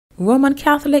Roman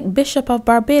Catholic Bishop of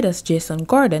Barbados Jason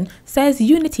Gordon says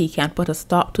unity can put a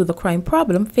stop to the crime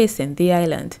problem facing the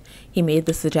island. He made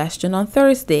the suggestion on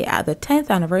Thursday at the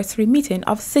 10th anniversary meeting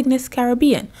of Cygnus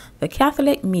Caribbean, the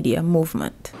Catholic media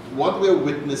movement. What we're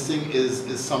witnessing is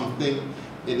something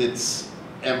in its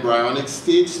embryonic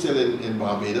stage still in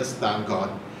Barbados, thank God,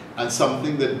 and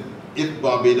something that if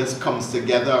Barbados comes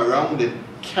together around it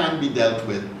can be dealt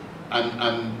with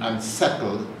and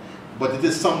settled. But it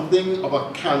is something of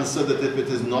a cancer that if it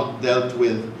is not dealt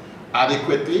with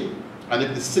adequately, and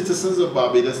if the citizens of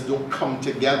Barbados don't come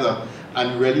together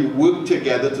and really work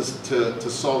together to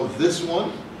solve this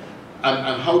one,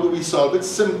 and how do we solve it?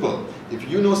 Simple. If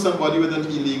you know somebody with an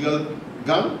illegal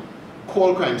gun,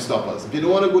 call Crime Stoppers. If you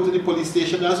don't want to go to the police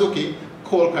station, that's okay,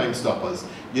 call Crime Stoppers.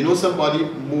 You know somebody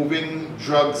moving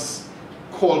drugs,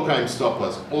 call Crime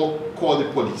Stoppers or call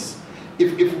the police.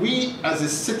 If we as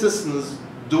citizens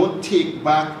don't take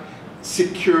back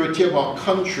security of our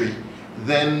country,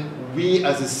 then we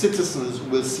as citizens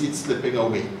will see it slipping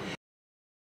away.